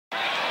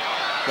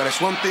But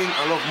there's one thing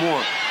I love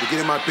more than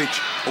getting my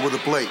pitch over the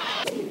plate.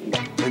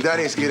 And that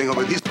is getting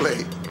over this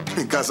plate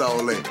in Casa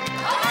Ole.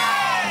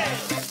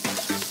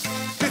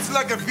 It's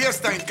like a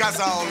fiesta in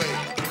Casa Ole.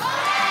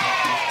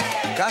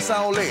 Casa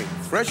Ole,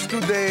 fresh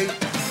today,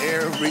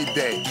 every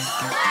day.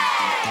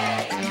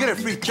 Get a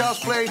free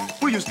child's play.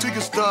 We just take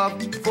your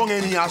stuff from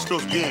any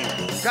Astros game.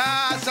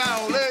 Casa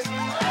Ole,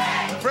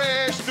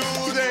 fresh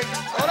today,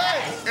 ole,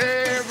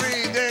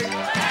 every day.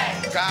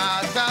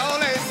 Casa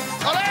Ole,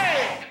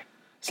 ole.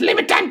 It's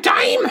limit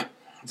time.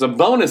 It's a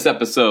bonus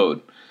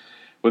episode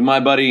with my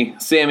buddy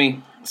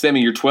Sammy.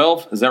 Sammy, you're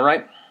 12, is that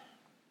right?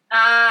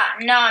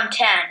 No, I'm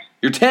 10.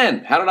 You're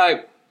 10.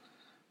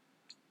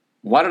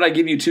 Why did I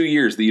give you 2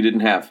 years that you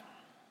didn't have?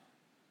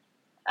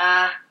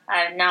 I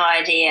have no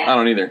idea. I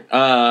don't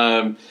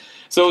either.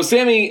 So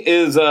Sammy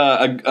is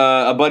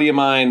a buddy of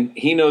mine.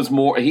 He knows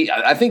more.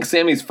 I think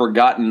Sammy's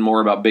forgotten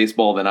more about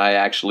baseball than I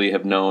actually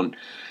have known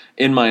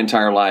in my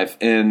entire life.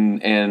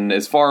 And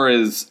as far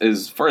as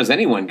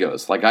anyone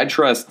goes, like, I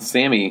trust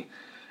Sammy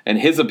and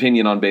his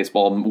opinion on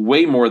baseball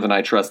way more than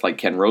I trust like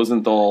Ken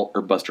Rosenthal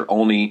or Buster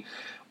Olney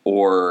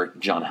or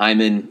John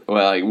Hyman,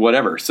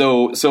 whatever.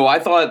 So I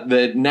thought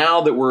that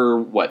now that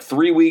we're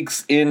 3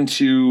 weeks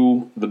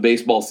into the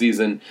baseball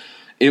season,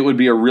 it would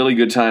be a really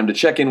good time to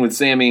check in with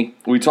Sammy.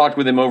 We talked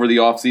with him over the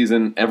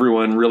offseason.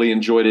 Everyone really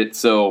enjoyed it.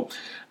 So,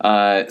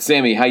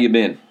 Sammy, how you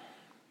been?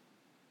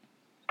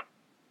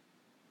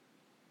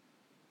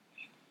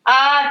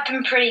 I've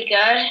been pretty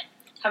good.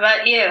 How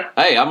about you?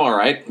 Hey, I'm all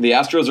right. The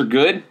Astros are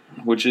good,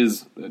 which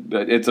is,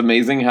 it's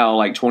amazing how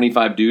like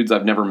 25 dudes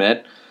I've never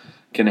met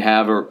can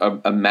have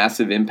a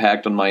massive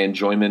impact on my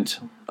enjoyment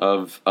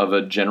of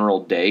a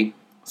general day.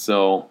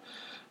 So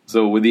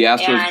with the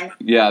Astros,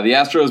 the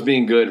Astros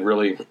being good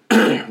really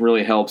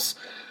really helps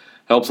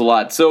a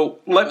lot. So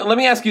let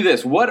me ask you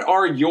this: what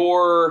are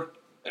your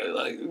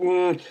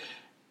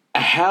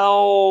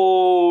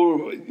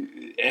how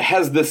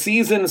has the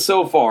season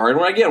so far?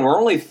 And again, we're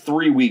only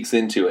 3 weeks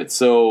into it,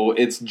 so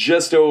it's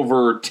just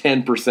over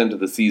 10% of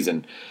the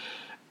season.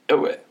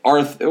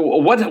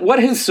 What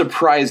has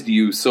surprised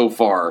you so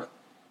far?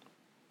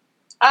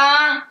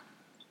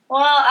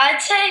 Well, I'd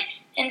say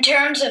in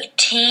terms of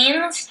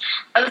teams,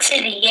 I would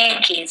say the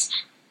Yankees.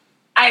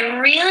 I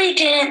really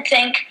didn't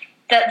think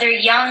that their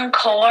young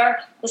core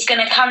was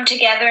going to come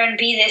together and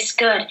be this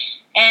good.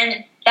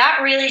 And that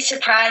really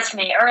surprised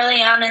me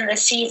early on in the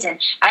season.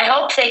 I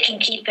hope they can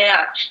keep it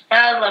up.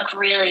 That would look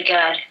really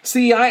good.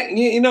 See, you're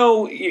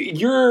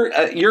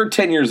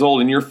 10 years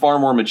old and you're far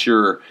more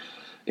mature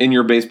in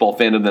your baseball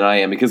fandom than I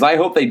am, because I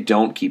hope they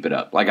don't keep it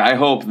up. Like, I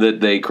hope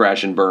that they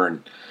crash and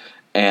burn.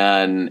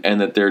 And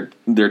that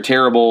they're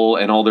terrible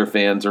and all their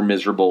fans are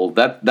miserable.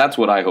 That's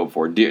what I hope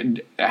for.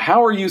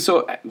 How are you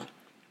so?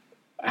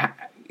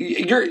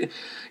 You're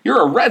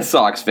a Red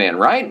Sox fan,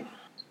 right?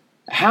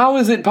 How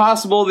is it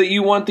possible that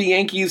you want the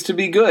Yankees to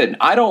be good?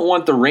 I don't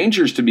want the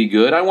Rangers to be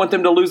good. I want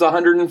them to lose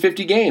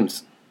 150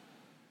 games.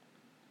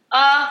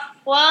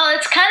 Well,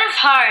 it's kind of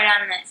hard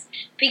on this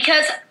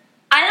because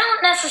I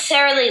don't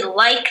necessarily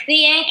like the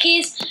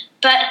Yankees,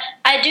 but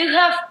I do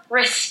have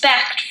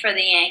respect for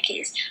the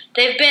Yankees.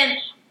 They've been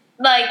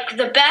like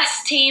the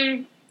best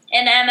team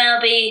in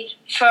MLB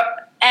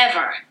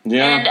forever.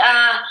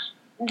 Yeah.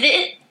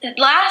 And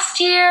last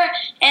year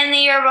and the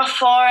year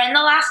before and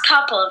the last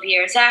couple of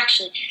years,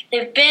 actually,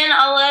 they've been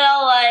a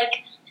little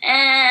like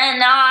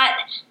not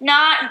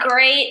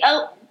great,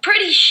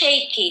 pretty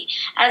shaky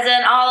as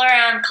an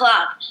all-around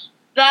club.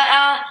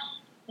 But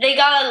they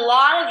got a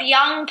lot of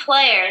young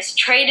players,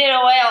 traded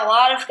away a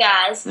lot of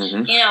guys.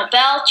 Mm-hmm. You know,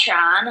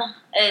 Beltran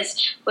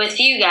is with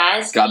you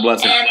guys. God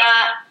bless him. And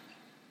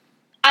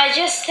I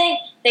just think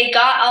they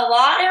got a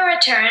lot in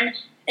return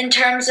in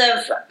terms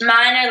of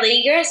minor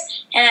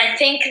leaguers, and I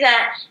think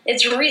that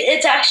it's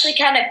actually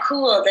kind of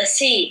cool to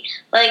see,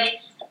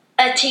 like,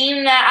 a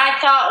team that I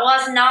thought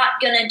was not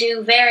going to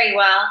do very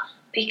well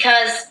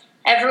because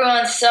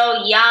everyone's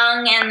so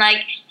young and,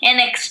 like,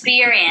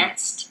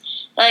 inexperienced,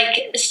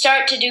 like,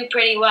 start to do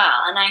pretty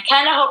well. And I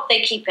kind of hope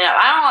they keep it up.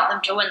 I don't want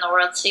them to win the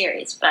World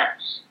Series, but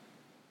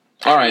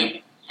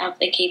I hope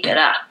they keep it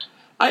up.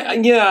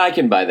 I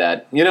can buy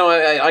that. You know,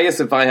 I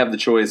guess if I have the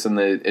choice and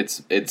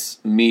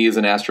it's me as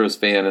an Astros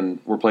fan and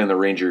we're playing the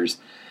Rangers,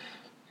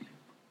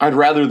 I'd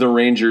rather the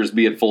Rangers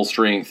be at full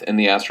strength and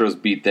the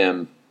Astros beat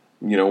them,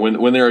 you know,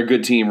 when they're a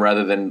good team,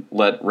 rather than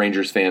let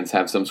Rangers fans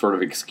have some sort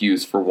of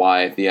excuse for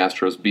why the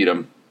Astros beat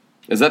them.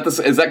 Is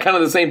that kind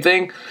of the same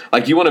thing?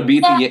 Like, you want to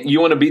beat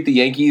the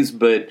Yankees,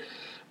 but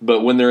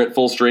when they're at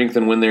full strength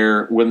and when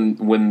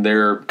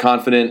they're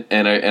confident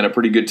and a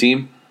pretty good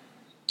team?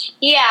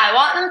 Yeah, I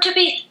want them to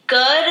be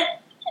good,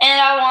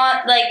 and I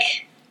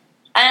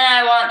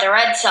want the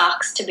Red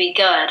Sox to be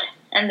good,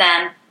 and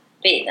then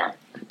beat them.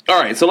 All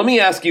right, so let me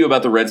ask you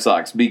about the Red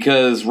Sox,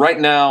 because right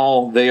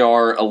now they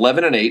are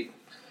 11-8.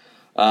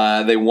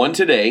 They won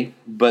today,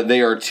 but they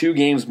are 2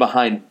 games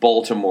behind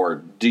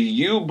Baltimore. Do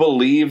you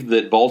believe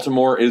that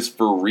Baltimore is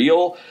for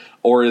real,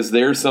 or is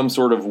there some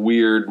sort of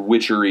weird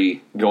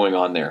witchery going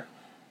on there?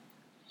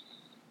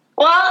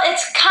 Well,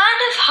 it's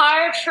kind of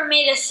hard for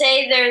me to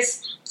say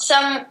there's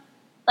some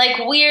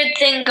weird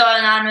thing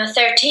going on with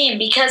their team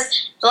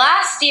because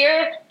last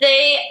year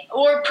they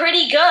were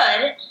pretty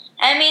good.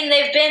 I mean,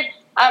 they've been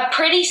a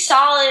pretty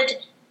solid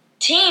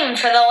team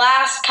for the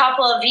last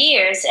couple of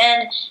years,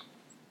 and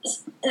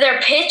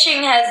their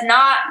pitching has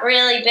not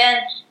really been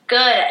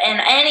good in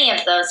any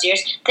of those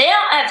years. They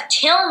don't have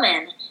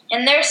Tillman,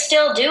 and they're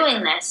still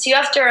doing this. You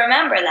have to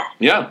remember that.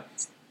 Yeah.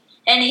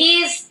 And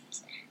he's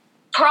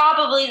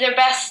probably their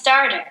best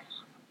starter.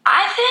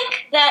 I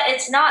think that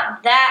it's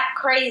not that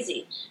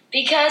crazy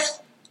because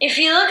if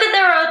you look at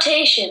their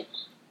rotation,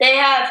 they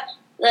have,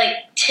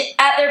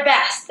 at their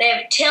best, they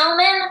have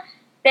Tillman,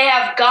 they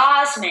have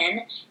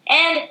Gausman,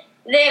 and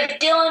they have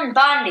Dylan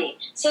Bundy.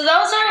 So those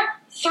are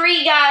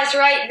three guys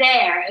right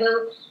there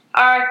who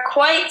are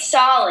quite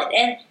solid,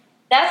 and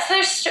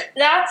those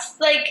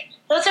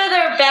are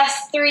their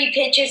best three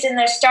pitchers in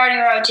their starting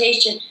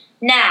rotation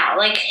now.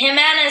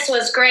 Jimenez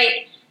was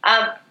great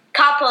a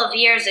couple of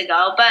years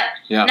ago, but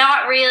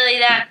not really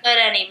that good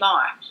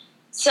anymore.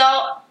 So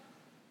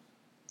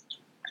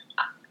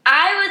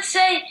I would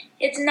say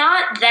it's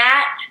not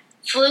that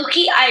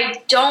fluky.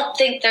 I don't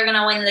think they're going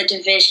to win the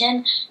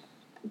division,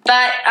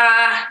 but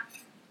I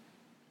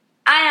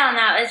don't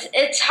know.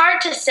 It's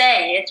hard to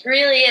say. It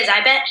really is.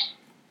 I bet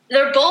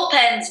their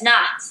bullpen's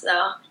nuts,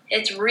 though.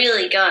 It's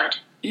really good.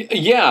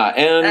 Yeah,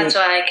 and that's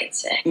what I could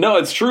say. No,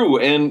 it's true.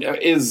 And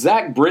is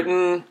Zach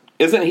Britton?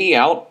 Isn't he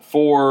out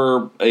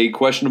for a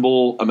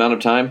questionable amount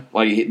of time?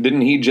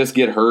 Didn't he just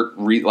get hurt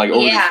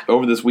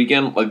over this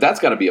weekend? That's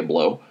got to be a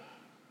blow.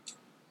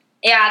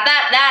 Yeah,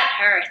 that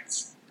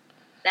hurts.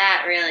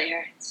 That really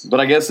hurts. But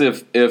I guess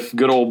if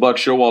good old Buck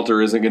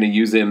Showalter isn't going to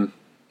use him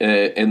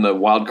in the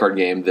wild card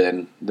game,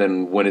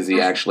 then when is he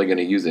actually going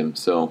to use him?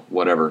 So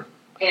whatever.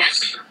 Yeah.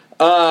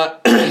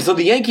 So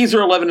the Yankees are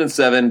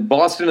 11-7.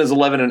 Boston is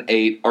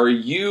 11-8. Are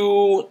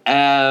you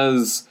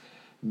as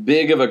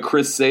big of a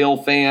Chris Sale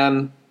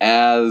fan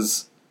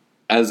as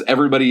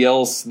everybody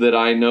else that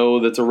I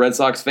know that's a Red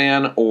Sox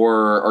fan,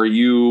 or are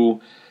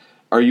you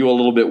a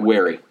little bit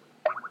wary?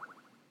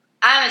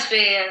 I'm as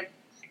big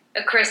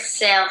a Chris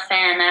Sale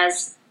fan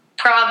as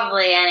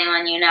probably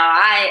anyone you know.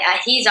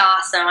 He's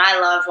awesome. I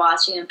love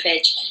watching him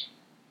pitch.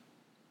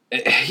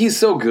 He's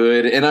so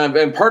good,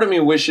 and part of me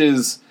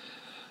wishes.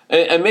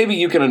 And maybe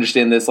you can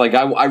understand this.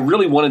 I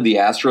really wanted the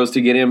Astros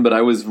to get him, but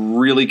I was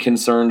really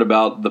concerned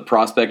about the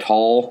prospect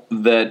haul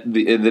that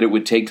it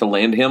would take to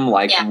land him,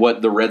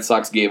 what the Red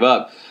Sox gave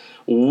up.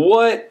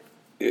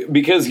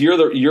 Because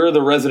you're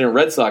the resident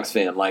Red Sox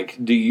fan.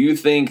 Do you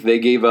think they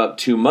gave up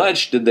too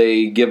much? Did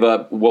they give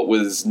up what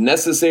was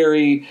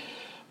necessary,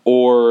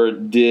 or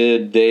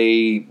did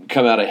they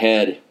come out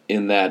ahead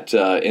in that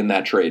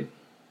trade?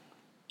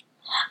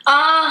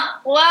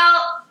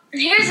 Well.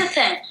 Here's the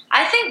thing.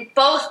 I think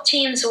both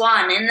teams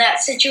won in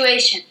that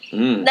situation.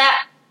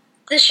 That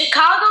the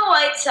Chicago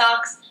White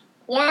Sox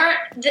weren't...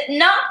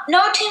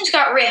 No teams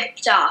got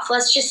ripped off.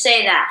 Let's just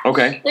say that.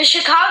 Okay. The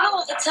Chicago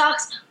White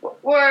Sox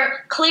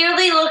were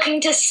clearly looking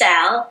to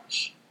sell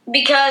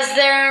because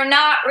they're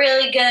not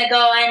really going to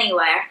go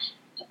anywhere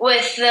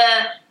with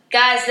the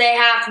guys they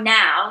have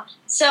now.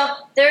 So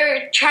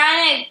they're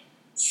trying to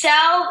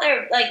sell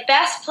their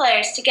best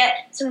players to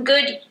get some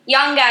good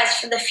young guys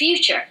for the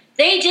future.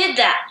 They did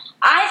that.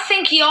 I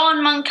think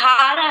Yoan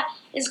Moncada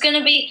is going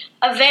to be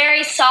a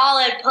very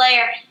solid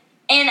player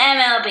in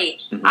MLB.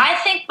 Mm-hmm. I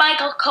think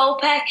Michael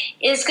Kopech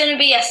is going to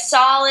be a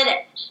solid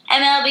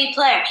MLB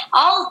player.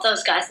 All of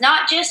those guys,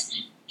 not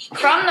just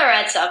from the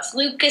Red Sox.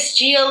 Lucas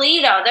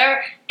Giolito, there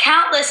are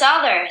countless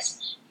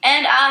others.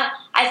 And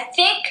I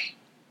think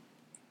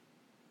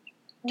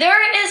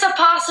there is a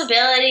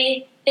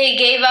possibility they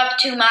gave up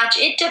too much.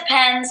 It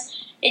depends.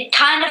 It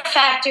kind of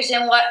factors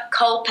in what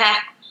Kopech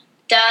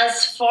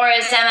does for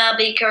his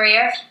MLB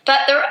career, but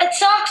the Red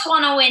Sox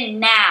want to win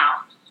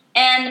now,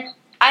 and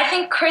I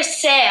think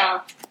Chris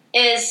Sale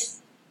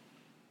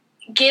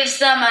gives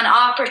them an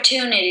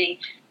opportunity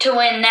to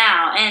win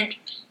now. And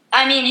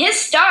I mean, his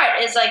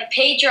start is like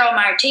Pedro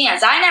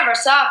Martinez. I never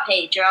saw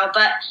Pedro,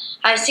 but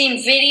I've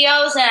seen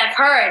videos and I've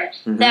heard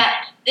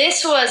that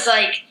this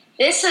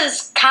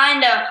is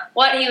kind of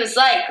what he was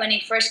like when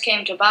he first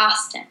came to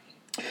Boston.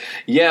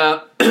 Yeah,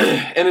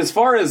 and as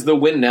far as the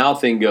win now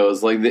thing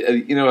goes, being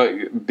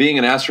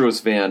an Astros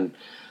fan,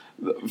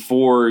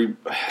 for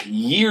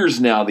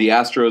years now, the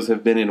Astros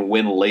have been in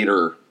win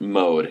later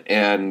mode,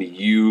 and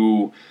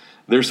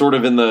they're sort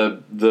of in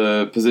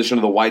the position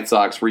of the White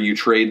Sox where you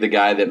trade the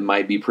guy that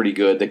might be pretty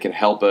good that can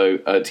help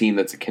a team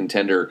that's a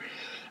contender.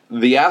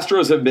 The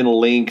Astros have been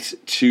linked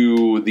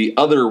to the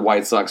other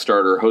White Sox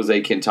starter,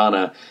 Jose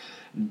Quintana.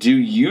 Do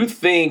you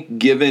think,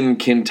 given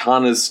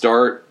Quintana's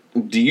start,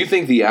 do you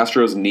think the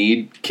Astros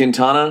need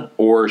Quintana,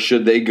 or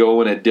should they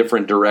go in a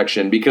different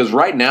direction? Because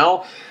right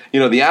now, the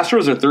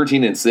Astros are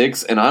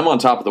 13-6, and I'm on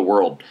top of the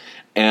world,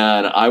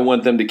 and I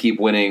want them to keep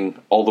winning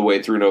all the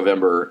way through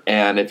November.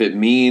 And if it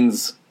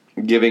means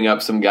giving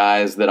up some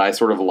guys that I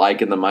sort of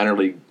like on the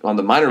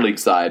minor league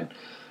side,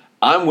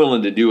 I'm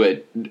willing to do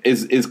it.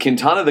 Is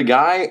Quintana the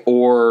guy,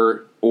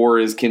 or or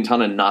is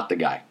Quintana not the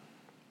guy?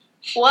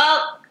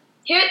 Well,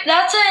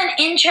 that's an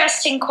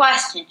interesting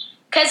question.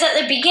 Because at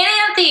the beginning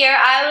of the year,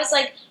 I was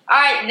like, all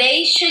right,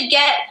 they should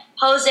get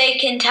Jose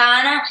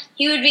Quintana.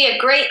 He would be a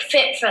great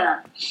fit for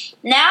them.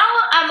 Now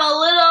I'm a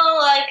little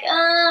like,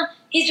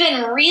 he's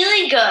been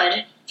really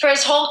good for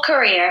his whole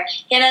career.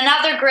 He had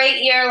another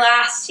great year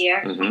last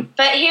year. Mm-hmm.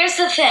 But here's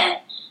the thing.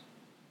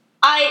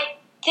 I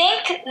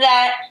think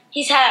that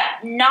he's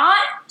not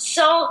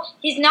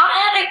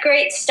had a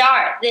great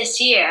start this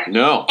year.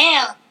 No.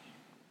 And,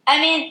 I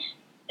mean,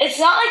 it's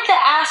not like the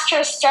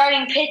Astros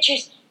starting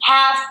pitchers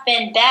have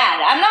been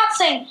bad. I'm not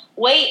saying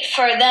wait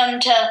for them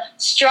to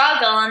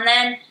struggle and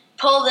then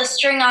pull the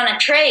string on a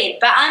trade,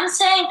 but I'm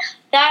saying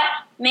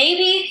that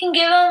maybe you can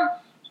give them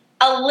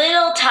a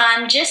little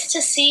time just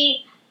to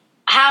see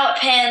how it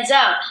pans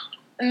out.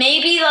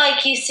 Maybe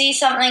like you see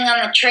something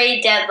on the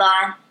trade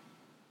deadline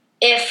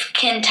if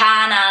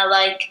Quintana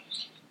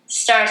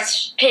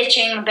starts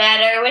pitching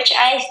better, which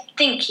I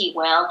think he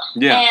will.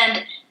 Yeah.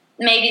 And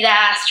maybe the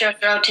Astros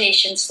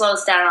rotation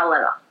slows down a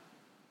little.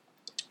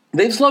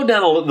 They've slowed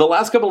down the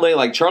last couple of days.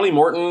 Like Charlie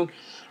Morton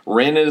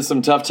ran into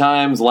some tough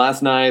times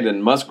last night,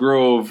 and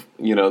Musgrove,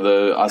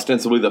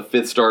 ostensibly the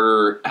fifth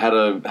starter, had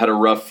a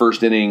rough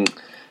first inning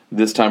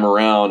this time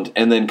around,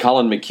 and then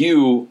Colin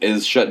McHugh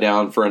is shut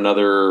down for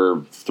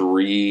another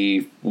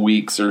 3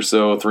 weeks or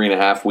so,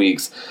 3.5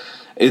 weeks.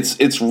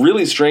 It's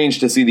really strange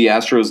to see the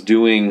Astros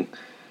doing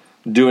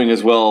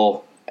as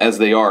well as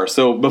they are.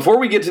 So before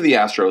we get to the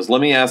Astros,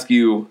 let me ask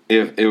you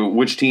if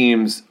which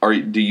teams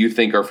do you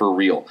think are for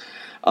real?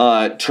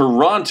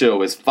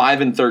 Toronto is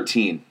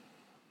 5-13.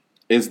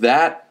 Is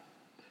that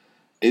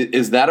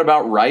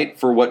about right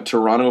for what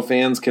Toronto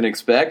fans can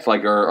expect?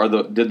 Like,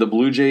 did the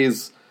Blue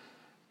Jays,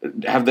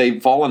 have they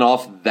fallen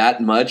off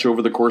that much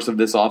over the course of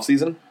this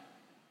offseason?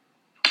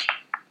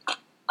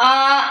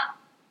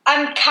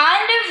 I'm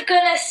kind of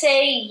gonna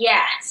say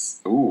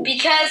yes. Ooh.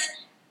 Because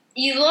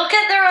you look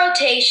at the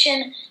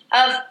rotation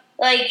of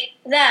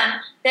them.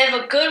 They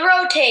have a good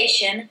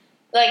rotation,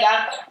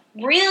 a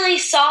really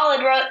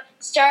solid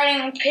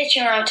starting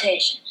pitching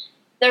rotation.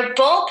 Their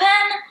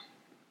bullpen,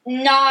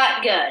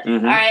 not good.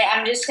 Mm-hmm. All right,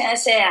 I'm just going to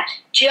say that.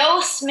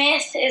 Joe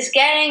Smith is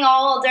getting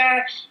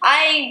older.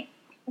 I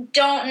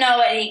don't know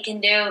what he can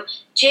do.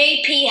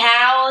 J.P.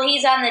 Howell,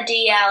 he's on the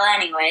DL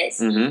anyways.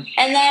 Mm-hmm.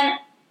 And then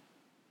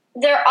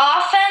their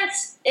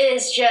offense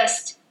is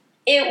just,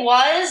 it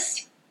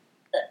was,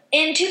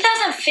 in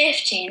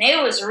 2015,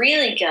 it was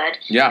really good.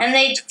 Yeah. And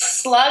they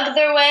slugged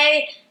their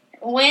way,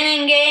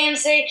 winning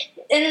games. And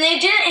they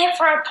didn't hit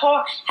for a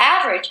poor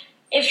average.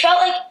 It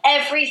felt like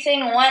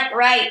everything went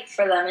right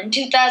for them in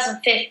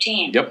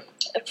 2015. Yep.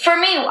 For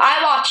me,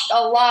 I watched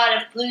a lot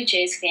of Blue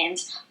Jays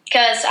games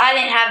because I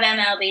didn't have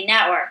MLB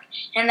Network,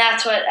 and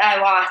that's what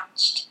I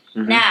watched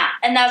now,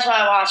 and that's what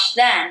I watched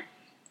then.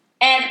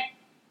 And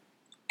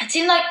it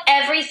seemed like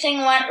everything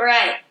went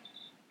right.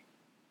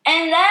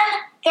 And then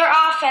their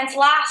offense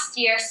last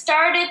year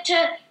started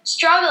to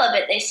struggle a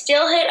bit. They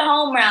still hit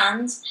home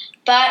runs,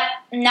 but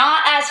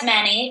not as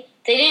many.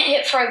 They didn't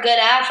hit for a good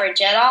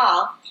average at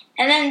all.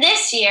 And then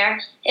this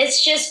year,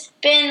 it's just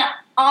been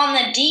on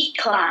the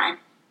decline.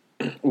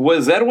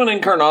 Was Edwin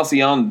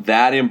Encarnacion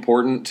that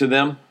important to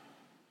them?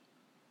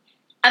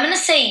 I'm going to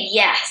say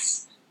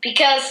yes,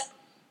 because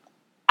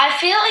I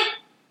feel like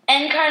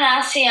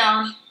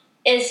Encarnacion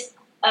is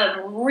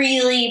a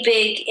really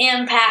big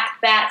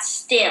impact bat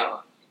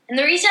still. And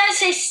the reason I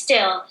say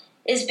still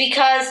is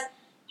because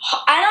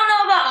I don't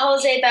know about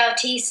Jose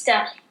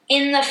Bautista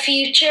in the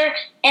future,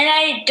 and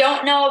I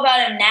don't know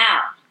about him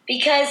now,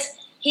 because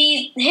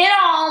he hit a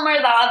homer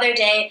the other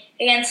day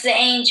against the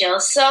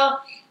Angels. So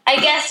I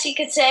guess you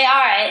could say, all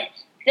right,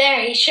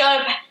 there, he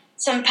showed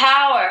some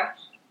power.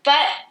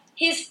 But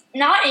he's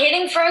not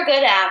hitting for a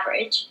good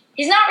average.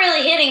 He's not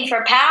really hitting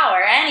for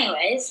power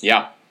anyways.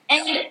 Yeah.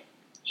 And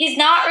he's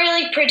not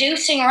really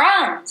producing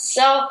runs.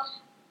 So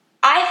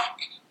I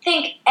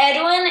think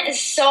Edwin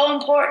is so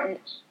important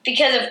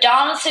because if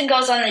Donaldson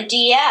goes on the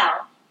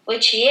DL,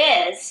 which he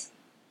is,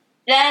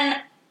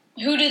 then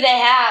who do they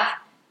have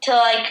to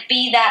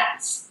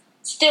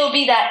still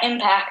be that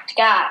impact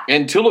guy?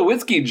 And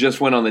Tulowitzki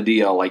just went on the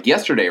DL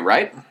yesterday,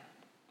 right?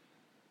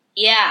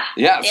 Yeah.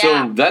 Yeah,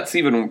 so that's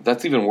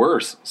even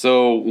worse.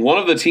 So one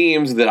of the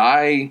teams that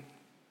I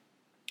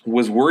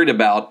was worried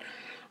about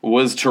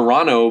was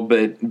Toronto,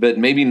 but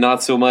maybe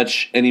not so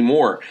much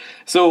anymore.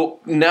 So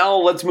now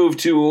let's move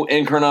to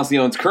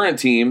Encarnacion's current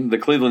team, the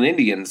Cleveland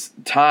Indians,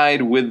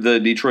 tied with the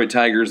Detroit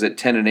Tigers at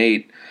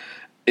 10-8.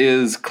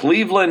 Is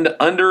Cleveland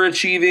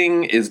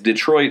underachieving? Is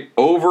Detroit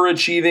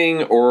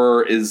overachieving?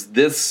 Or is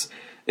this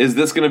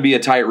going to be a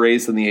tight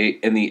race in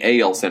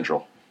the AL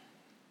Central?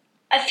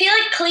 I feel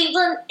like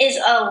Cleveland is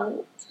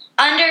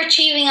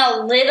underachieving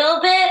a little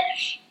bit.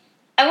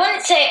 I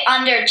wouldn't say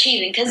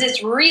underachieving because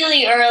it's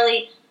really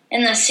early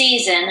in the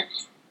season.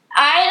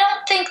 I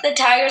don't think the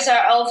Tigers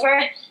are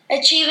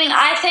overachieving.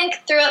 I think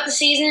throughout the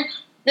season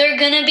they're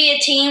going to be a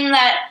team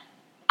that,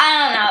 I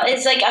don't know,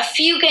 is a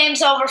few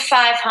games over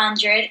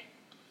 500.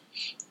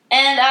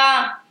 And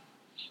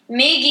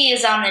Miggy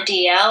is on the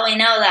DL. We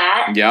know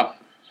that. Yep.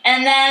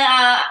 And then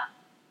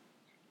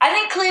I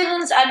think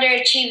Cleveland's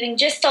underachieving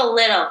just a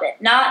little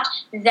bit. Not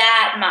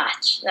that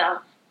much, though.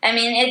 I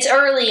mean, it's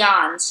early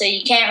on, so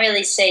you can't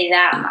really say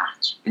that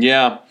much.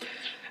 Yeah.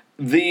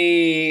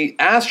 The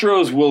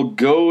Astros will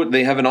go.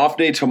 They have an off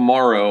day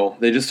tomorrow.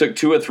 They just took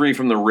 2 of 3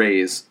 from the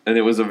Rays, and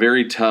it was a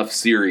very tough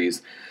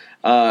series.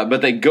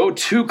 But they go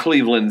to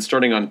Cleveland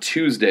starting on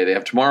Tuesday. They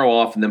have tomorrow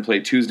off and then play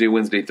Tuesday,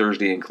 Wednesday,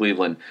 Thursday in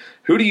Cleveland.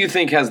 Who do you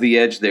think has the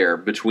edge there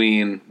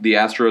between the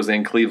Astros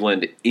and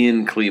Cleveland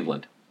in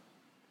Cleveland?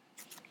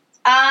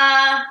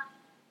 That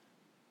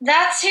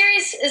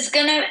series is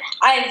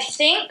I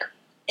think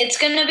it's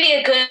gonna be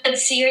a good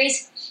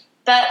series,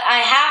 but I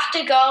have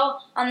to go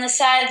on the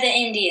side of the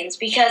Indians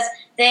because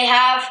they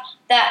have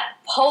that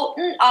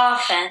potent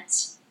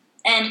offense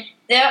and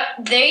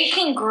they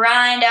can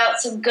grind out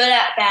some good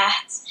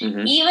at-bats.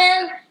 Mm-hmm.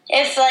 Even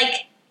if,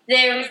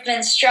 they've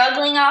been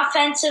struggling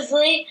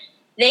offensively,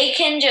 they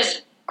can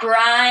just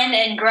grind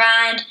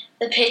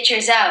the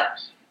pitchers out.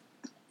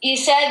 You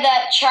said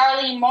that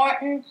Charlie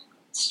Morton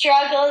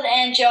struggled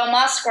and Joe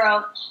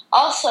Musgrove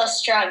also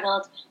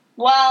struggled.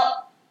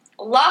 Well,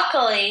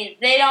 luckily,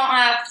 they don't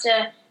have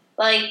to,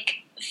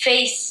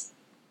 face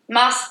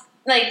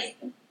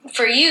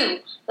for you.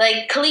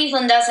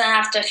 Cleveland doesn't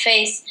have to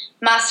face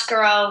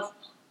Musgrove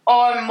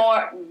or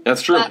Morton.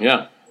 That's true,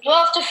 yeah. We'll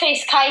have to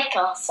face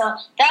Keuchel, so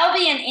that'll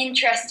be an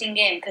interesting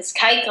game because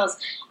Keuchel's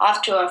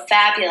off to a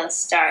fabulous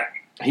start.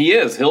 He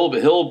is.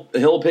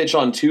 He'll pitch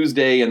on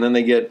Tuesday, and then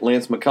they get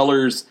Lance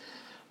McCullers,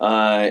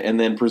 and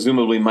then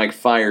presumably Mike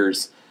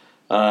Fiers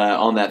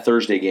on that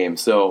Thursday game.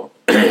 So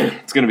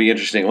it's going to be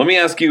interesting. Let me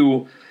ask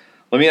you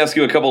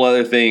a couple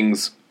other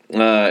things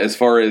as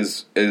far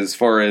as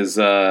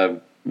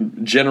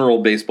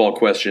general baseball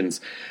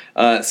questions.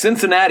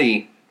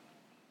 Cincinnati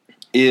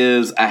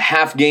is a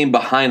half game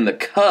behind the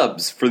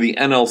Cubs for the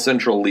NL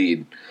Central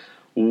lead.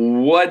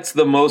 What's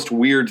the most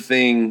weird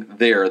thing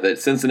there? That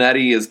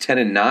Cincinnati is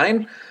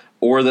 10-9,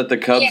 or that the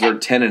Cubs are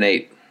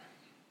 10-8?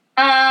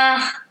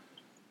 Kind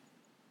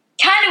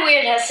of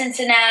weird how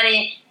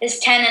Cincinnati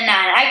is 10-9.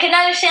 I can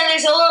understand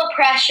there's a little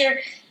pressure.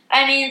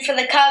 I mean, for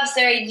the Cubs,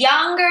 they're a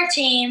younger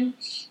team.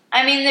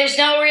 I mean, there's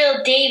no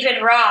real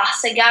David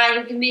Ross, a guy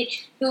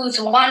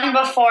who's won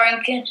before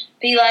and can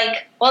be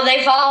well,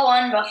 they've all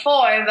won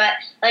before, but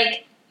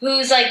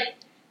who's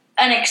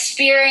an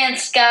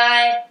experienced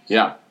guy.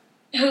 Yeah.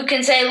 Who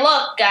can say,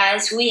 look,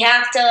 guys, we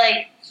have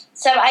to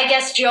so I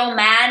guess Joe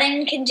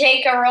Madden can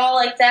take a role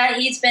like that.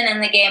 He's been in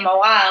the game a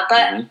while,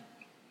 but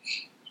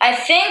I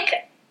think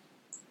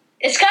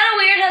it's kind of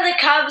weird how the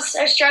Cubs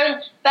are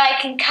struggling, but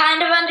I can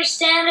kind of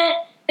understand it.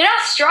 They're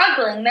not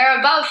struggling; they're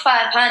above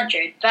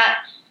 500, but.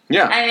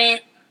 Yeah. I mean,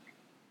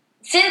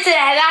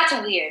 Cincinnati, that's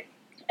weird.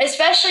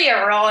 Especially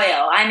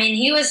Arroyo. I mean,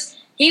 he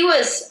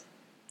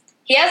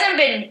hasn't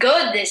been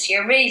good this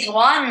year, but he's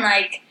won, 1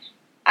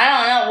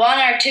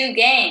 or 2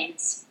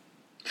 games.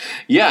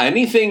 Yeah,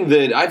 anything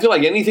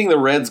the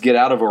Reds get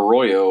out of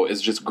Arroyo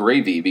is just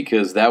gravy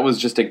because that was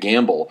just a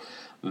gamble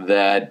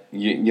that,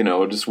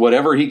 just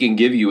whatever he can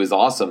give you is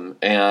awesome.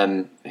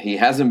 And he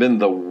hasn't been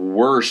the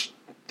worst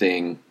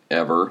thing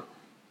ever.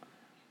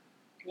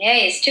 Yeah,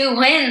 he's 2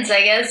 wins,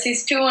 I guess.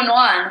 He's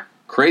 2-1.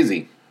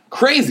 Crazy.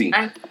 It's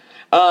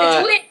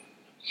weird.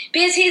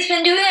 Because he's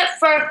been doing it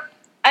for,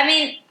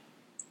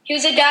 he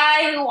was a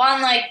guy who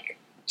won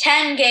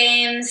 10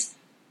 games,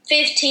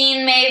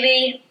 15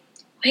 maybe.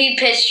 He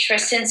pitched for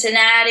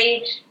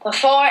Cincinnati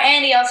before,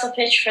 and he also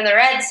pitched for the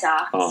Red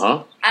Sox.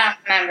 Uh-huh. I don't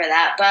remember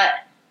that, but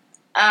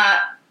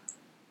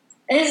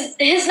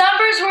his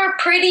numbers were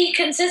pretty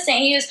consistent.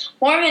 He was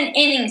more of an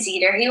innings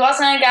eater. He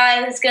wasn't a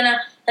guy who's going to,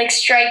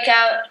 strike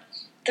out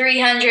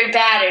 300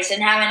 batters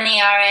and have an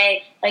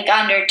ERA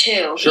under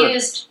 2. Sure. He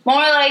was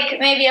more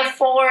maybe a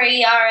 4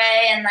 ERA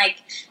and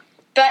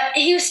but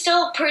he was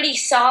still pretty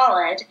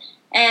solid.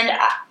 And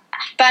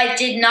but I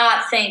did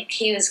not think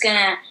he was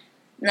gonna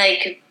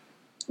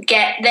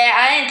get there.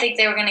 I didn't think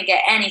they were gonna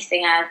get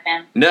anything out of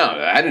him. No,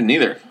 I didn't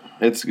either.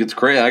 It's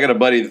crazy. I got a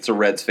buddy that's a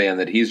Reds fan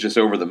that he's just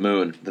over the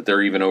moon that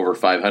they're even over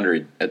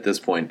 500 at this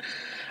point.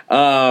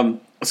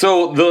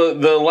 So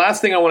the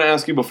last thing I want to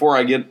ask you before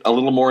I get a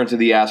little more into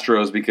the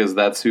Astros, because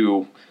that's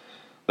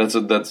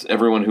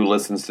everyone who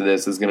listens to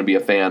this is going to be a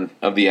fan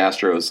of the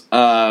Astros.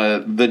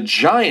 The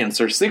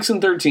Giants are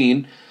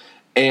 6-13,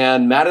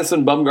 and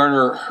Madison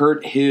Bumgarner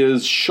hurt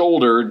his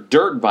shoulder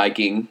dirt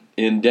biking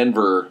in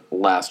Denver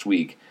last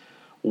week.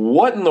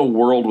 What in the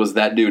world was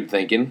that dude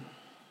thinking?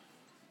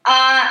 All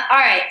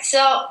right,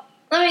 so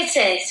let me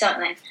say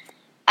something.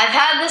 I've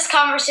had this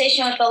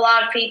conversation with a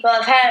lot of people.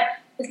 I've had it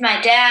with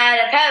my dad.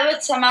 I've had it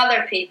with some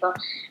other people.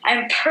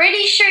 I'm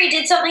pretty sure he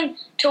did something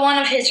to one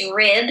of his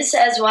ribs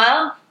as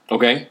well.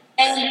 Okay.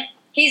 And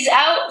he's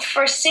out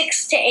for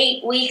 6 to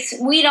 8 weeks.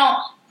 We don't.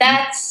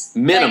 That's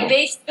minimum.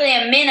 Basically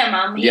a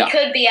minimum. He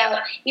could be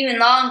out even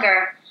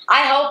longer.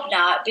 I hope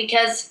not,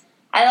 because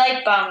I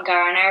like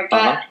Bumgarner,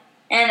 but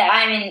and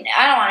I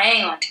don't want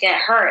anyone to get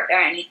hurt or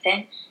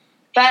anything.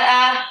 But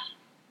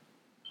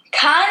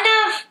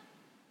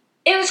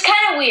it it was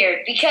kind of weird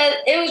because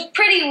it was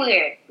pretty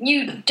weird.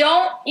 You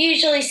don't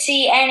usually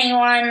see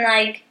anyone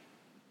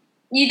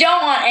you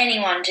don't want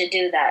anyone to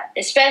do that,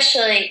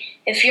 especially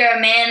if you're a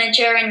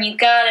manager and you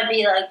gotta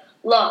be like,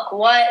 look,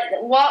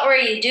 what were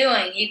you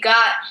doing? You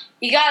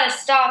gotta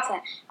stop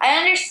that. I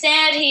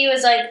understand he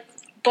was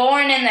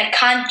born in the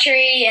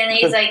country and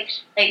he's like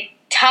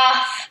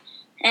tough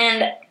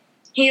and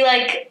he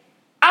I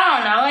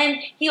don't know,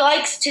 and he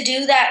likes to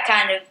do that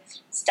kind of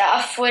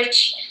stuff,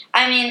 which,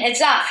 I mean,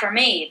 it's not for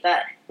me,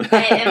 but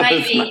it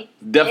might be.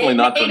 Definitely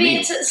not for me. Maybe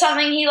it's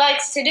something he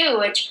likes to do,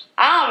 which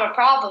I don't have a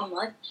problem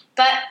with,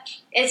 but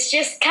it's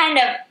just kind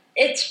of,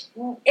 it's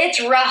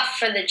rough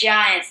for the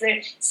Giants.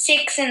 They're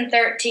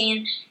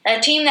 6-13, a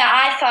team that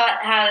I thought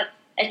had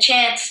a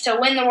chance to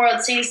win the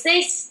World Series.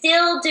 They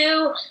still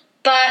do,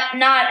 but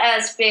not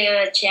as big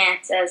of a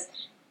chance as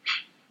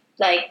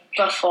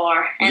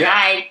before. And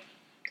yeah.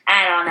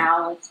 I don't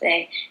know if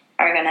they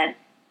are gonna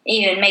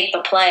even make the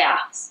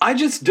playoffs. I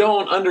just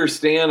don't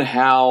understand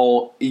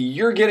how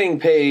you're getting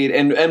paid,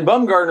 and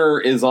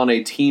Bumgarner is on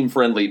a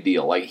team-friendly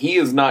deal. He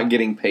is not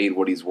getting paid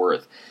what he's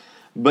worth.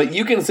 But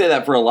you can say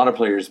that for a lot of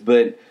players,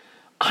 but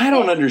I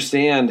don't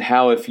understand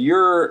how if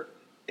you're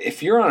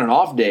on an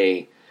off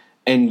day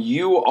and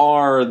you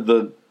are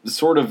the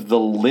sort of the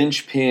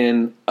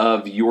linchpin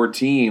of your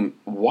team,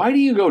 why do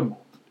you go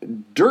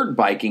dirt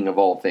biking of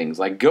all things?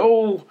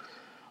 Go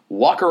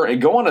walk around,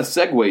 go on a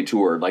Segway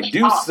tour.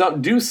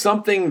 Do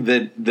something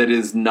that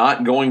is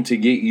not going to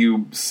get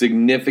you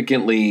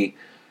significantly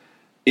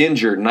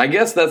injured. And I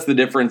guess that's the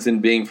difference in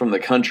being from the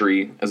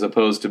country as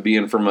opposed to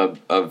being from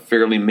a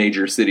fairly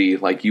major city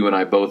like you and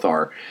I both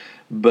are.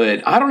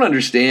 But I don't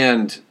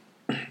understand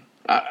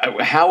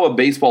how a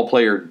baseball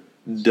player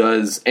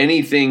does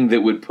anything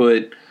that would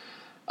put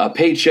a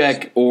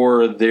paycheck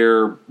or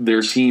their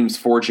team's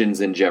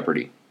fortunes in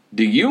jeopardy.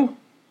 Do you?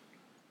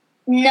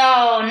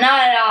 No, not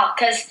at all,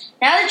 because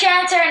now the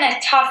Giants are in a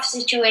tough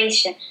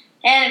situation,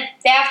 and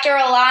they have to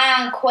rely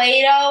on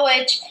Cueto,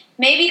 which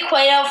maybe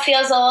Cueto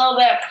feels a little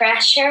bit of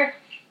pressure.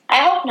 I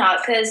hope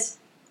not, because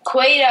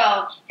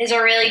Cueto is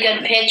a really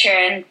good pitcher,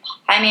 and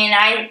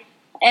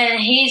and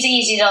he's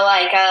easy to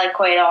like. I like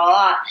Cueto a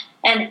lot,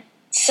 and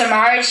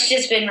Samar's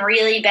just been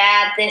really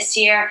bad this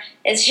year.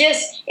 It's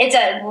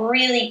a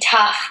really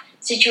tough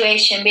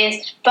situation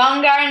because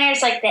Bumgarner's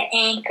the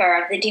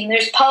anchor of the team.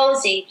 There's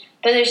Posey,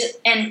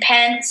 and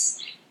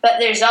Pence, but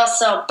there's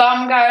also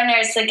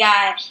Bumgarner's the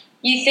guy.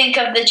 You think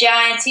of the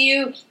Giants,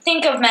 you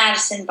think of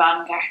Madison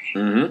Bumgarner.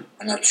 Mm-hmm.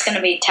 And that's going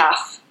to be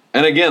tough.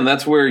 And again,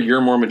 that's where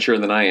you're more mature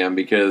than I am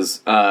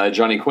because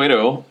Johnny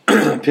Cueto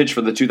pitched for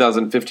the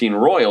 2015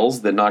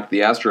 Royals that knocked the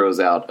Astros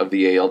out of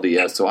the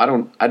ALDS. So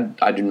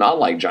I do not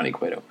like Johnny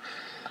Cueto.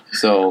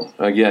 So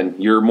again,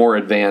 you're more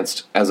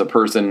advanced as a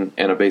person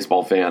and a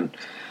baseball fan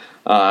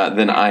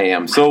than I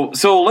am. So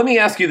let me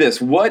ask you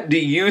this: what do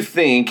you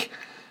think?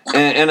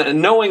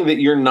 And knowing that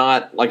you're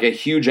not a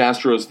huge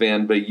Astros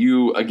fan, but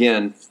you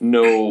again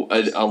know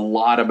a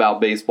lot about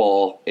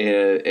baseball,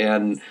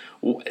 and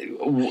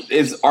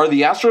are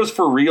the Astros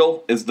for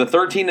real? Is the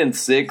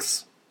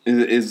 13-6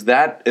 is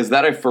that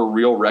a for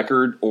real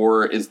record,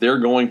 or is there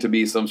going to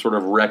be some sort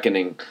of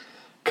reckoning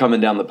coming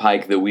down the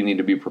pike that we need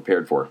to be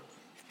prepared for?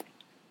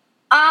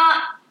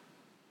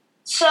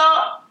 So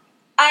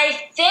I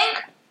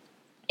think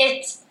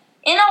it's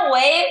in a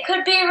way it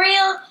could be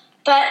real,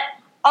 but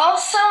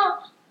also.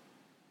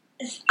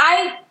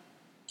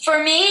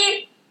 For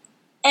me,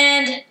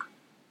 and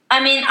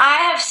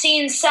I have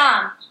seen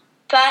some,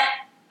 but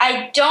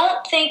I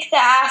don't think the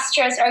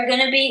Astros are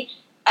going to be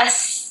a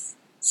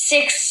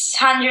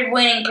 600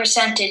 winning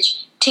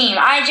percentage team.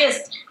 I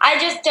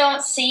just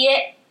don't see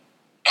it.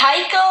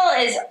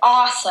 Keuchel is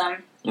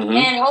awesome,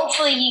 and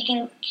hopefully he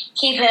can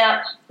keep it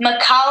up.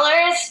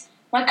 McCullers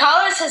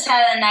has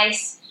had a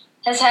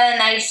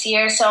nice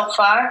year so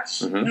far.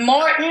 Mm-hmm.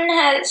 Morton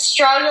has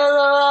struggled a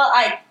little.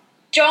 I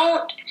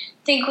don't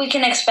think we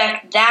can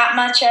expect that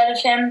much out of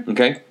him.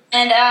 Okay.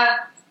 And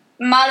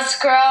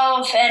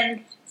Musgrove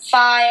and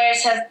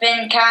Fiers have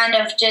been kind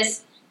of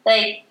just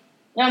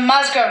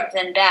Musgrove's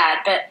been bad,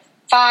 but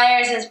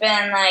Fiers has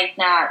been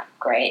not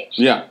great.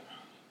 Yeah.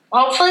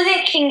 Hopefully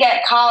they can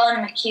get Colin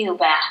McHugh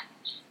back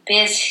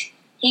because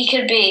he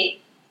could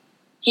be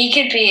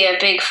a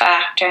big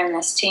factor in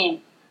this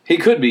team. He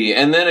could be,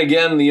 and then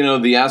again, the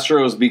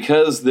Astros,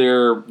 because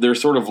they're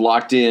sort of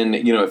locked in.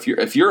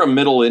 If you're a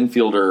middle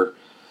infielder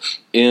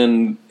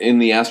in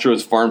the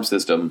Astros farm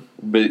system,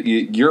 but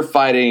you're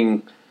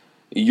fighting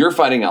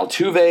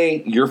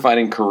Altuve, you're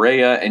fighting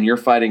Correa, and you're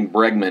fighting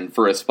Bregman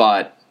for a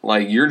spot.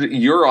 You're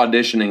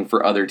auditioning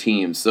for other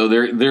teams, so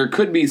there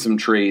could be some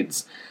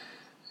trades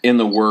in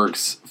the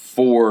works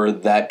for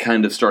that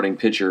kind of starting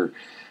pitcher.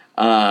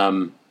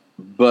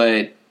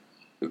 But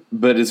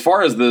as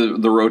far as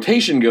the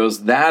rotation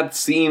goes, that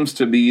seems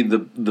to be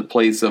the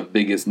place of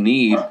biggest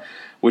need,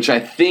 which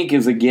I think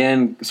is,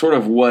 again, sort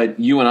of what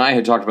you and I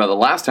had talked about the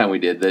last time we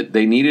did, that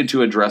they needed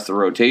to address the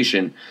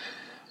rotation.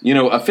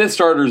 A fifth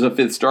starter is a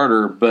fifth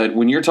starter, but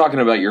when you're talking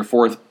about your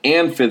fourth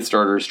and fifth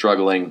starters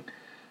struggling,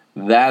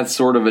 that's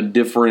sort of a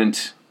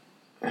different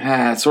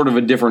sort of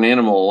a different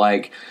animal.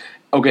 Like,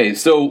 okay,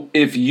 so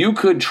if you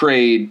could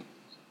trade,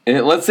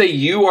 let's say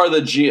you are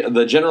the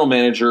general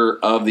manager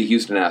of the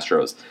Houston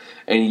Astros,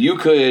 and you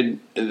could,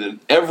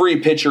 every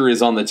pitcher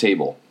is on the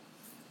table.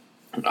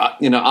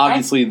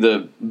 Obviously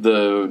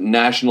the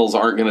Nationals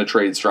aren't going to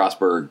trade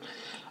Strasburg,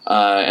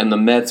 and the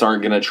Mets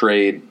aren't going to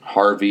trade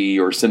Harvey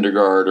or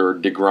Syndergaard or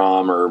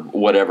DeGrom or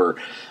whatever.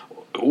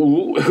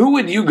 Who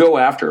would you go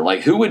after?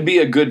 Like, who would be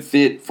a good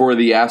fit for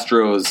the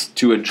Astros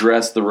to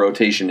address the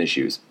rotation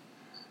issues?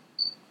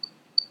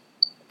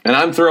 And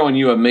I'm throwing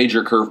you a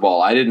major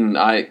curveball. I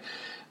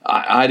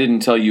didn't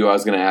tell you I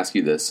was going to ask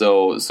you this,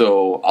 so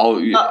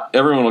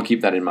everyone will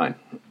keep that in mind.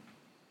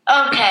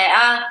 Okay,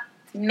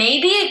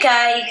 maybe a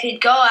guy you could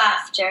go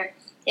after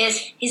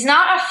he's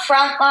not a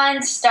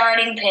frontline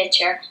starting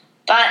pitcher,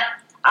 but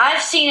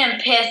I've seen him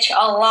pitch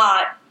a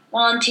lot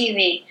on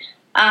TV,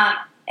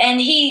 and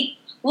he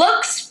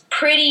looks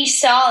pretty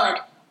solid.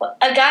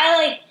 A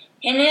guy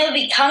and he'll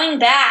be coming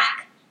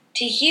back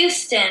to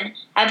Houston,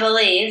 I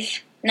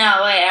believe.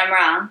 No, wait, I'm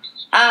wrong.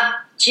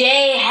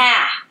 Jay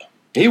Happ.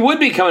 He would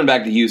be coming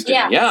back to Houston.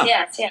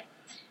 Yes.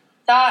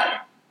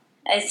 Thought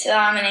I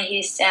saw him in a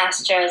Houston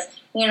Astros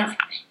uniform.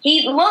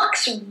 He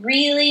looks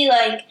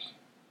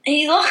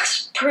he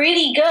looks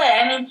pretty good.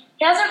 I mean,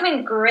 he hasn't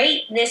been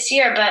great this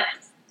year, but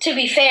to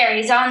be fair,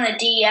 he's on the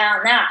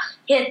DL now.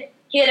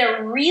 He had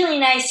a really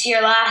nice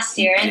year last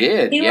year, and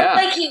he looked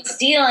like he was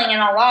dealing in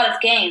a lot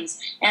of games.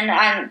 And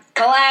I'm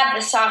glad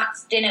the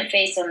Sox didn't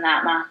face him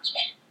that much.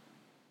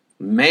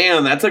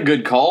 Man, that's a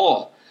good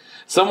call.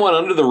 Someone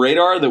under the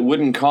radar that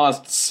wouldn't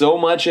cost so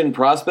much in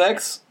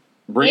prospects?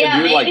 Bring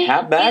a dude like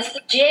Happ back? The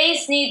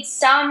Jays need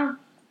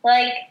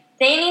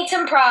they need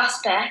some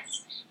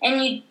prospects,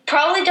 and you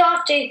probably don't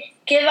have to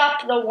give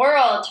up the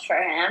world for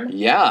him.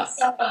 Yeah.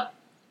 So,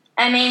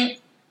 I mean,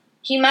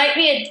 he might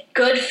be a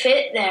good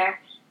fit there.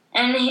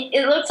 And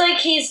it looks like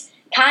he's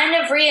kind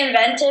of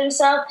reinvented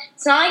himself.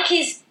 It's not like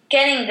he's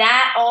getting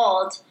that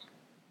old,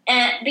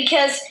 and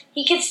because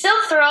he can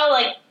still throw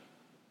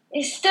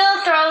he still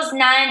throws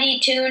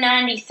 92,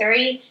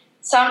 93,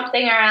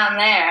 something around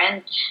there.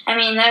 And I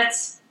mean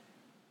that's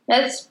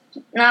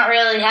not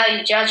really how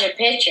you judge a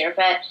pitcher,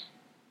 but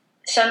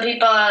some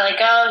people are like,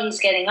 oh,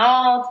 he's getting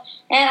old,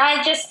 and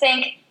I just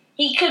think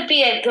he could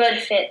be a good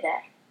fit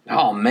there.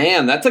 Oh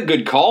man, that's a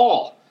good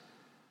call.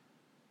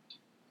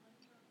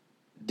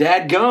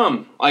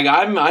 Dadgum.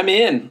 I'm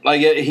in.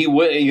 He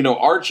would,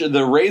 Archer,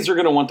 the Rays are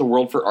going to want the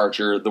world for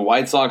Archer. The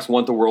White Sox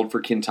want the world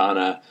for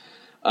Quintana.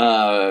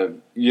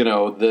 But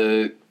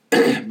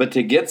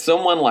to get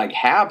someone like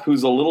Happ,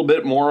 who's a little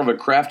bit more of a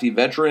crafty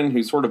veteran,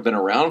 who's sort of been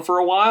around for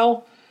a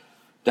while,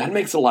 that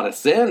makes a lot of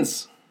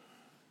sense.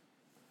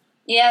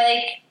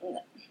 Yeah,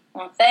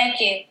 well, thank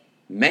you.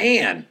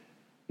 Man.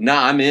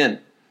 Nah, I'm in.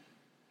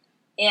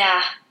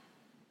 Yeah.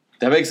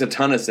 That makes a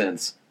ton of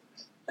sense.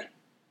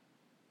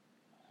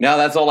 Now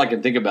that's all I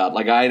can think about.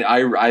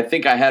 I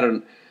think I had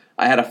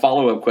a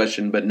follow-up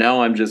question, but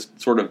now I'm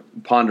just sort of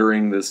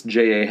pondering this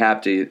J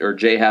Happ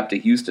to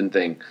Houston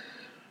thing,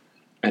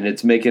 and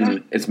it's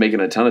making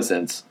a ton of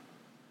sense.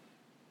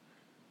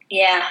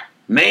 Yeah.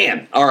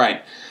 Man, all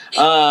right.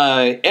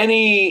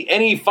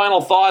 Any final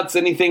thoughts?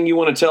 Anything you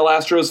want to tell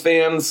Astros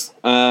fans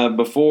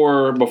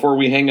before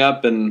we hang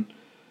up and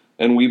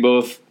we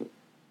both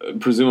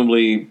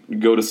presumably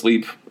go to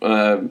sleep?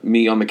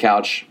 Me on the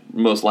couch,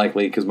 most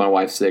likely, because my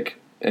wife's sick.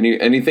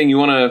 Anything you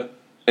want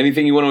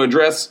to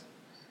address?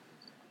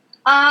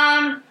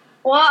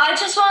 Well, I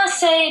just want to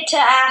say to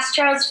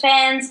Astros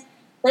fans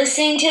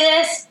listening to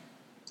this,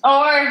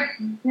 or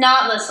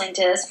not listening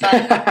to this, but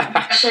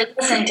actually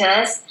listening to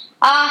this,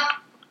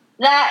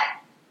 that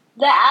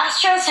the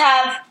Astros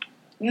have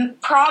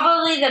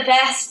probably the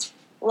best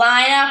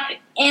lineup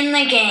in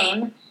the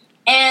game,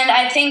 and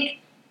I think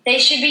they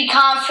should be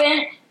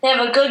confident. They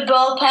have a good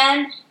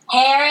bullpen.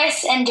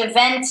 Harris and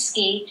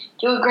Devenski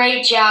do a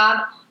great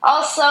job.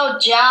 Also,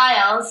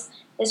 Giles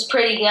is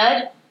pretty good.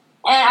 And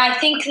I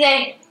think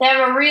they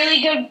have a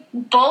really good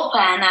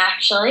bullpen,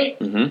 actually.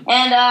 Mm-hmm.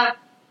 And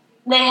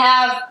they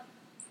have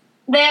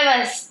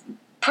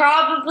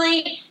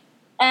probably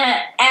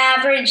an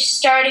average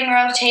starting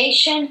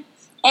rotation.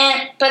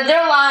 But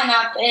their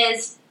lineup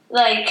is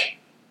like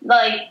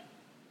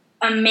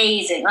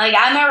amazing.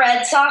 I'm a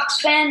Red Sox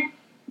fan.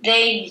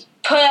 They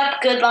put up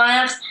good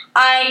lineups.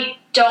 I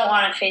don't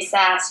want to face the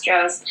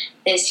Astros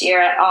this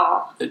year at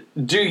all.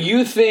 Do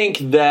you think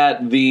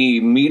that the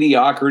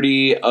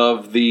mediocrity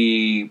of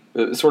the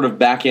sort of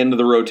back end of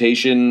the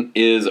rotation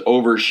is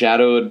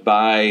overshadowed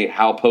by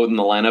how potent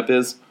the lineup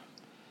is?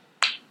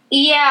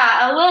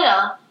 Yeah, a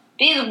little.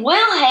 Because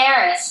Will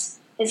Harris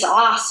is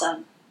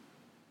awesome.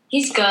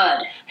 He's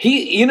good.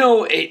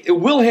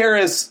 Will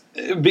Harris,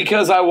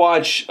 because I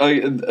watch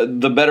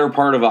the better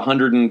part of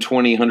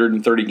 120,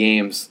 130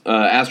 games,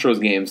 Astros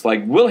games,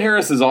 Will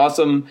Harris is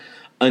awesome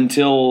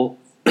until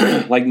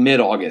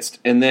mid-August,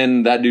 and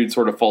then that dude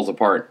sort of falls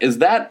apart. Is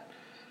that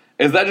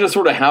just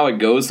sort of how it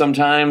goes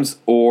sometimes,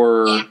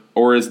 or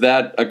is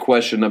that a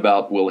question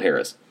about Will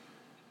Harris?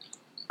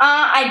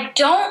 I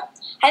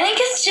think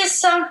it's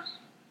just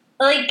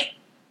like,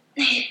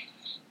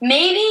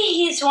 maybe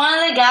he's one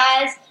of the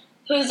guys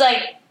who's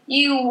like,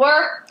 you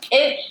work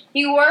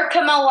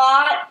him a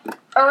lot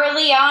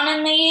early on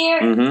in the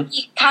year,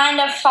 he kind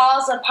of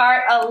falls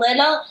apart a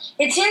little.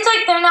 It seems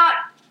like they're not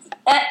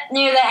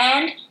near the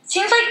end. It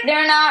seems like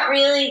they're not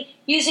really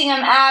using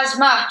him as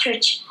much,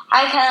 which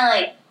I kind of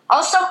like.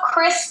 Also,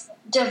 Chris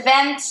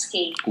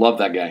Davinsky. Love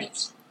that guy.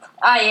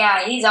 Oh,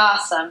 yeah, he's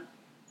awesome.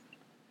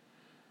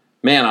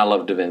 Man, I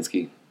love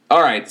Davinsky.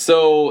 All right,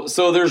 so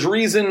there's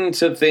reason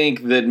to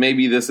think that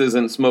maybe this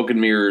isn't smoke and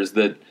mirrors,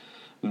 that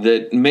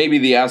maybe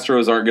the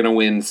Astros aren't going to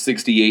win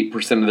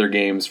 68% of their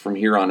games from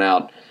here on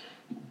out.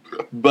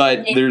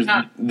 But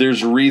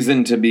there's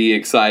reason to be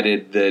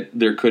excited that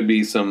there could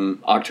be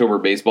some October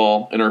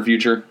baseball in our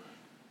future.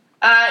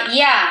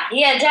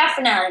 Yeah,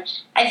 definitely.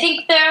 I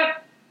think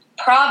they're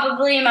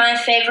probably my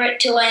favorite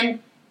to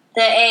win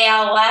the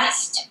AL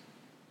West.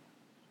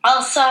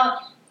 Also,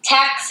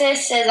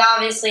 Texas is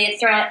obviously a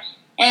threat,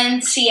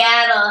 and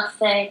Seattle, if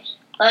they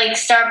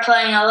start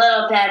playing a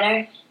little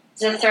better,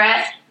 is a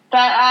threat.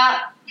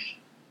 But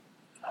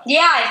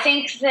yeah, I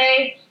think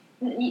they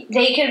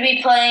could be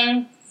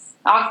playing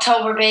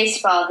October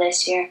baseball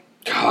this year.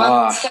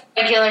 Once the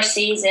regular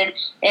season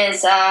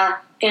is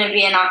going to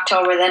be in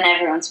October, then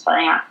everyone's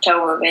playing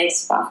October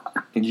baseball.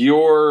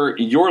 Your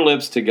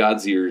lips to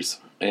God's ears,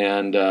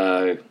 and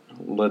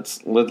let's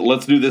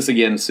do this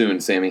again soon,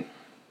 Sammy.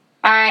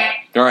 All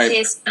right. See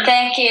you soon.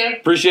 Thank you.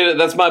 Appreciate it.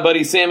 That's my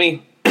buddy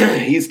Sammy.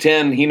 He's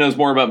 10. He knows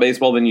more about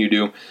baseball than you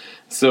do.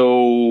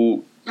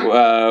 So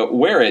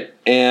wear it,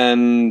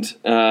 and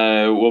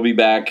we'll be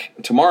back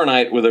tomorrow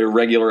night with a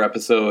regular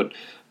episode.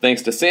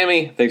 Thanks to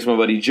Sammy. Thanks to my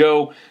buddy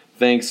Joe.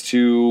 Thanks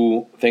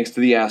to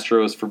the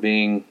Astros for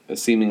being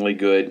seemingly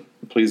good.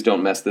 Please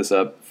don't mess this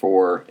up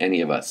for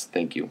any of us.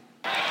 Thank you.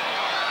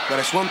 But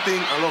there's one thing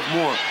I love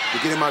more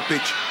than getting my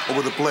pitch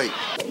over the plate,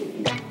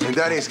 and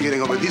that is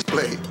getting over this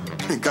plate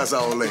in Casa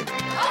Ole.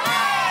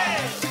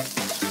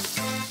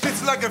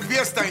 It's like a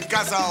fiesta in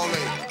Casa Ole.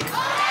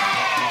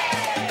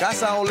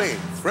 Casa Ole,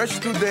 fresh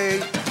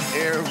today,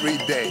 every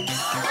day.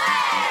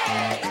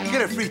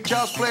 Get a free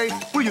child's play.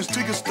 We just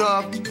take your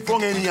stuff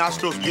from any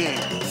Astros game.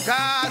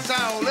 Casa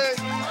Ole.